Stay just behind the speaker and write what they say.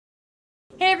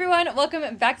Hey everyone,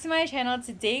 welcome back to my channel.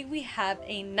 Today we have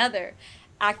another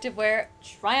activewear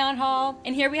try-on haul,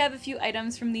 and here we have a few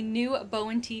items from the new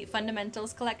BO+TEE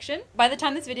Fundamentals collection. By the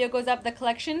time this video goes up, the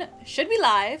collection should be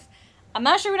live. I'm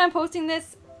not sure when I'm posting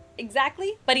this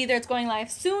exactly, but either it's going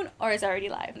live soon or it's already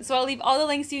live. So I'll leave all the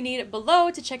links you need below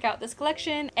to check out this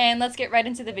collection, and let's get right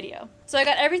into the video. So I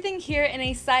got everything here in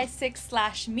a size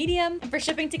 6/medium. For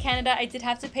shipping to Canada, I did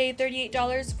have to pay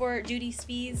 $38 for duties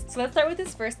fees. So let's start with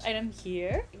this first item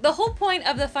here. The whole point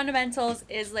of the fundamentals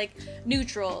is like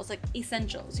neutrals, like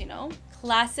essentials, you know?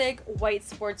 Classic white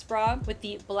sports bra with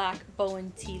the black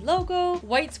BO+TEE logo.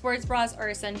 White sports bras are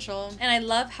essential, and I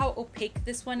love how opaque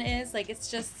this one is. Like, it's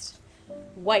just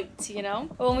white, you know?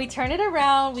 But when we turn it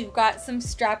around, we've got some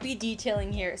strappy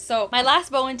detailing here. So my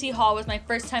last BO+TEE haul was my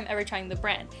first time ever trying the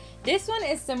brand. This one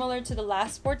is similar to the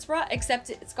last sports bra, except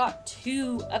it's got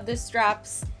two of the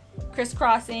straps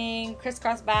crisscrossing,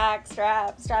 crisscross back,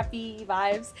 strappy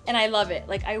vibes, and I love it.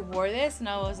 Like, I wore this and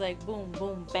I was like, boom,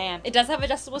 boom, bam. It does have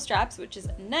adjustable straps, which is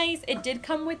nice. It did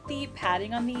come with the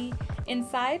padding on the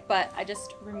inside, but I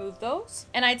just removed those,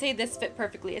 and I'd say this fit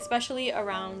perfectly, especially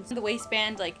around the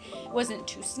waistband. Like, it wasn't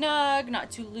too snug, not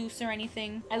too loose or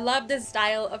anything. I love this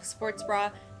style of sports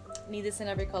bra. Need this in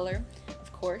every color,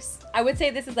 of course. I would say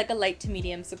this is like a light to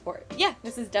medium support. Yeah,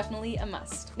 this is definitely a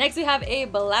must. Next we have a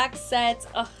black set.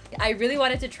 Ugh, I really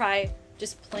wanted to try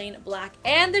just plain black.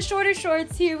 And the shorter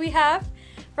shorts here we have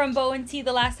from BO+TEE.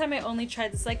 The last time I only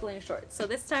tried the cycling shorts, so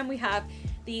this time we have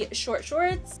the short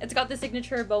shorts. It's got the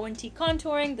signature BO+TEE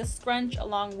contouring, the scrunch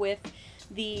along with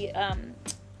the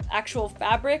actual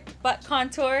fabric butt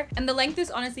contour, and the length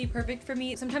is honestly perfect for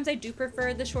me. Sometimes I do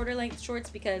prefer the shorter length shorts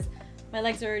because my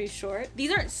legs are already short.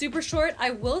 These aren't super short.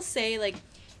 I will say, like,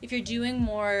 if you're doing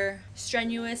more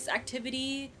strenuous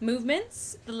activity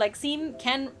movements, the leg seam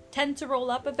can tend to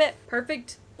roll up a bit.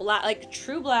 Perfect black, like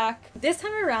true black. This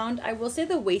time around, I will say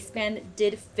the waistband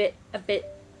did fit a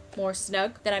bit more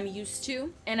snug than I'm used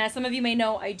to. And as some of you may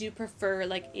know, I do prefer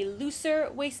like a looser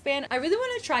waistband. I really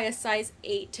want to try a size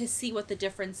 8 to see what the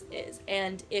difference is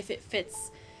and if it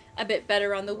fits a bit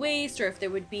better on the waist or if there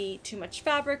would be too much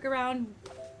fabric around.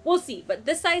 We'll see, but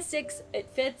this size 6, it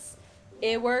fits,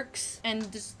 it works,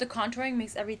 and just the contouring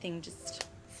makes everything just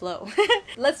flow.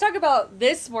 Let's talk about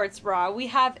this sports bra. We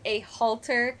have a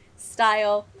halter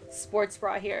style sports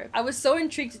bra here. I was so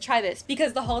intrigued to try this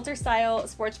because the halter style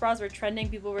sports bras were trending.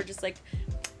 People were just like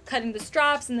cutting the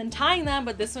straps and then tying them,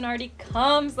 but this one already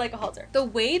comes like a halter. The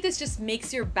way this just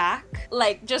makes your back,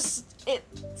 like, just,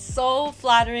 it's so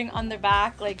flattering on the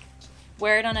back. Like,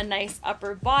 wear it on a nice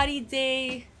upper body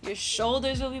day, your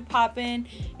shoulders will be popping,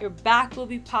 your back will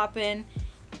be popping.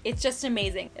 It's just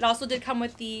amazing. It also did come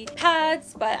with the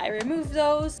pads, but I removed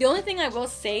those. The only thing I will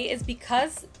say is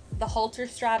because the halter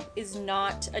strap is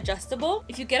not adjustable,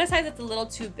 if you get a size that's a little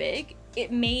too big,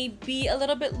 it may be a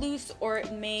little bit loose or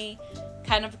it may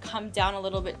kind of come down a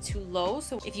little bit too low.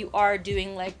 So if you are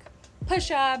doing like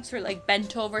push-ups or like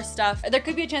bent over stuff, there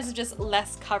could be a chance of just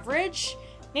less coverage.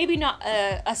 Maybe not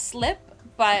a slip,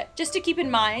 but just to keep in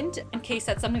mind, in case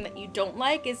that's something that you don't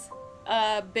like, is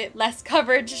a bit less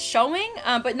coverage showing,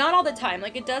 but not all the time.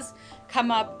 Like, it does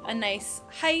come up a nice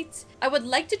height. I would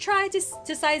like to try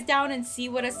to size down and see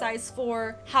what a size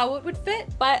 4, how it would fit.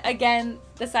 But again,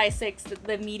 the size 6,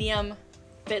 the medium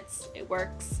fits, it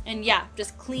works. And yeah,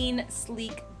 just clean,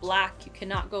 sleek, black, you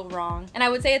cannot go wrong. And I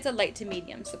would say it's a light to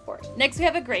medium support. Next we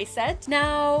have a gray set.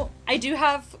 Now, I do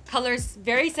have colors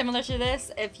very similar to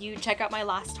this if you check out my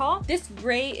last haul. This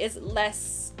gray is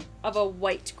less of a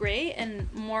white gray and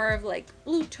more of like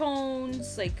blue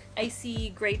tones, like icy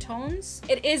gray tones.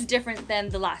 It is different than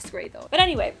the last gray though. But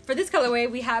anyway, for this colorway,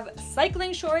 we have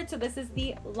cycling shorts. So this is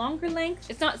the longer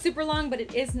length. It's not super long, but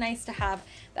it is nice to have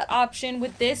that option.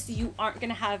 With this, you aren't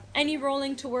gonna have any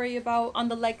rolling to worry about on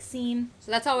the leg seam. So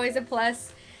that's always a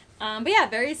plus. But yeah,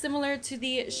 very similar to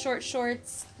the short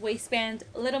shorts, waistband,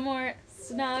 a little more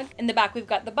snug. In the back, we've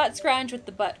got the butt scrunch with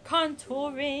the butt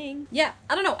contouring. Yeah,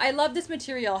 I don't know. I love this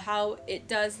material, how it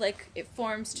does, like, it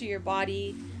forms to your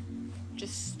body.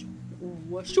 Just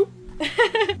whoosh.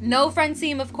 No front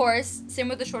seam, of course. Same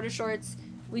with the shorter shorts.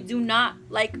 We do not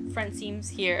like front seams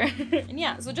here. And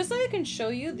yeah, so just so I can show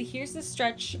you, here's the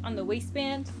stretch on the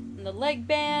waistband and the leg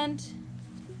band,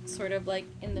 sort of like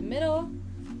in the middle.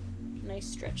 Nice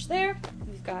stretch there.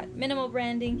 We've got minimal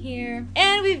branding here.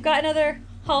 And we've got another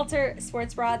halter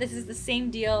sports bra. This is the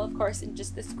same deal, of course, in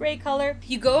just this gray color.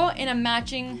 You go in a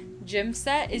matching gym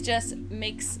set, it just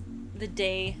makes the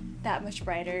day that much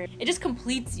brighter. It just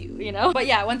completes you, you know? But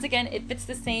yeah, once again, it fits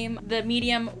the same. The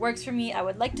medium works for me. I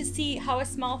would like to see how a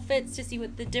small fits to see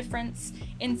what the difference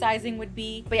in sizing would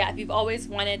be. But yeah, if you've always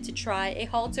wanted to try a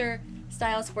halter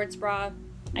style sports bra,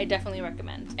 I definitely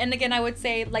recommend. And again, I would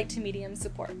say light to medium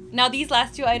support. Now these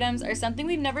last two items are something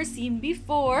we've never seen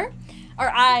before, or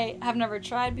I have never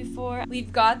tried before.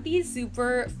 We've got these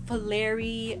super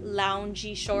flary,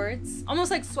 loungy shorts,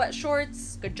 almost like sweat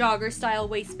shorts, like a jogger style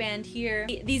waistband here.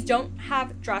 These don't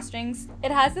have drawstrings.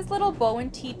 It has this little bow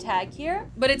and tee tag here,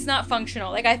 but it's not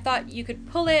functional. Like I thought you could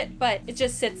pull it, but it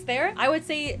just sits there. I would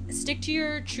say stick to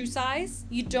your true size.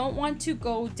 You don't want to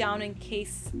go down in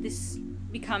case this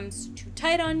becomes too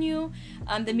tight on you.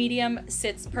 The medium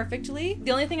sits perfectly.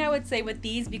 The only thing I would say with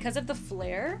these, because of the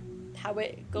flare, how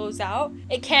it goes out,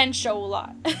 it can show a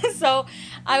lot. So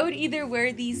I would either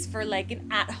wear these for like an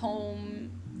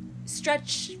at-home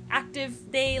stretch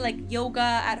active day, like yoga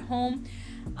at home.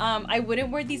 I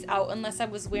wouldn't wear these out unless I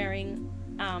was wearing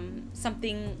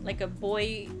something like a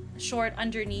boy short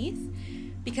underneath,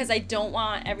 because I don't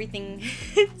want everything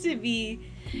to be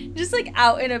just like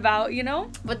out and about, you know?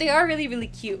 But they are really, really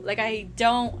cute. Like I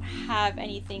don't have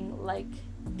anything like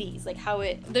these, like how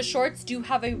the shorts do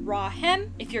have a raw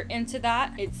hem. If you're into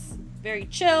that, it's very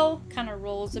chill, kind of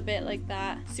rolls a bit like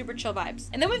that, super chill vibes.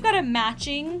 And then we've got a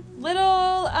matching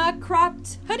little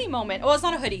cropped hoodie moment. Well, it's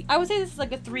not a hoodie. I would say this is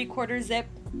like a 3/4 zip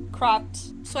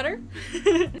cropped sweater.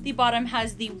 The bottom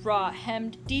has the raw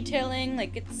hemmed detailing,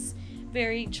 like it's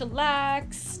very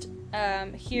chillaxed.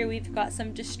 Here we've got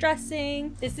some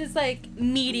distressing. This is like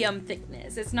medium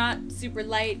thickness. It's not super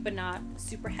light, but not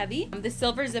super heavy. The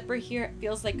silver zipper here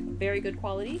feels like very good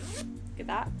quality. Look at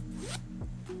that.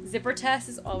 Zipper test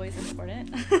is always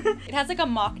important. It has like a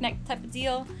mock neck type of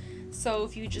deal. So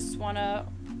if you just want to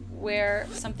wear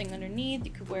something underneath,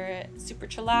 you could wear it super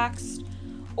chillaxed.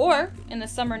 Or in the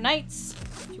summer nights,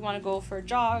 if you want to go for a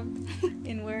jog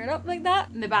and wear it up like that.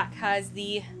 And the back has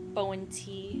the bow and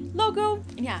tee logo.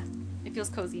 And yeah, it feels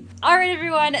cozy. All right,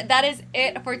 everyone, that is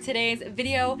it for today's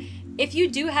video. If you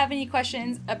do have any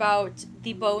questions about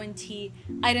the bow and tee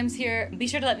items here, be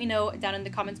sure to let me know down in the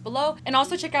comments below. And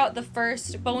also check out the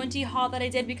first bow and tee haul that I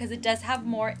did, because it does have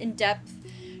more in-depth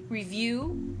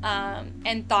review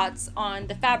and thoughts on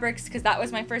the fabrics, because that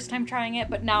was my first time trying it,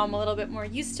 but now I'm a little bit more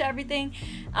used to everything.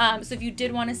 So if you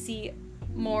did want to see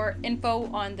more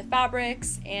info on the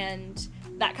fabrics and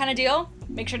that kind of deal,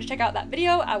 make sure to check out that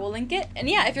video. I will link it. And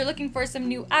yeah, if you're looking for some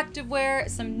new activewear,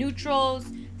 some neutrals,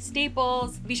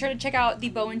 staples, be sure to check out the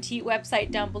bow and tee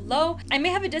website down below. I may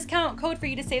have a discount code for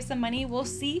you to save some money. We'll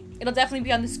see. It'll definitely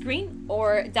be on the screen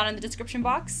or down in the description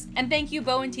box. And thank you,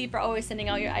 bow and tee, for always sending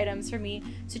out your items for me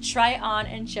to try on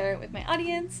and share it with my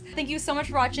audience. Thank you so much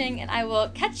for watching, and I will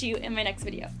catch you in my next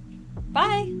video.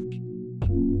 Bye!